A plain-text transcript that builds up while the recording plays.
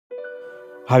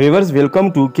However,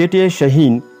 welcome to KTA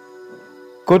Shaheen.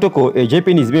 Kotoko, a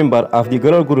Japanese member of the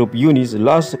girl group Unis,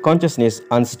 lost consciousness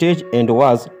on stage and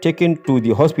was taken to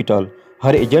the hospital.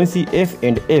 Her agency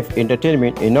F&F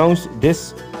Entertainment announced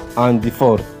this on the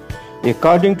 4th.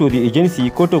 According to the agency,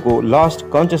 Kotoko lost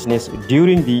consciousness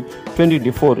during the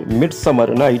 2024 Midsummer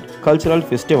Night Cultural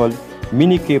Festival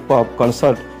mini K-pop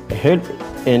concert held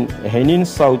in Henin,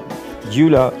 South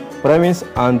Jeolla province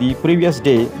on the previous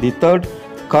day, the 3rd,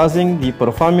 causing the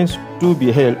performance to be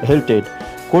halted.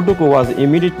 Kotoko was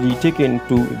immediately taken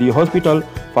to the hospital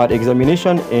for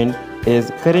examination and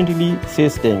is currently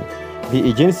staying. The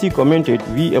agency commented,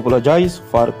 "We apologize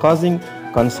for causing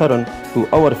concern to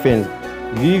our fans.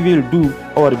 We will do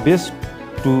our best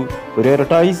to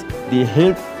prioritize the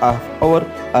health of our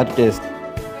artists."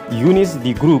 Unis,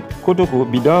 the group Kotoko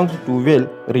belonged to, will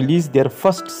release their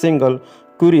first single,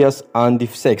 Curious, on the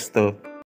 6th.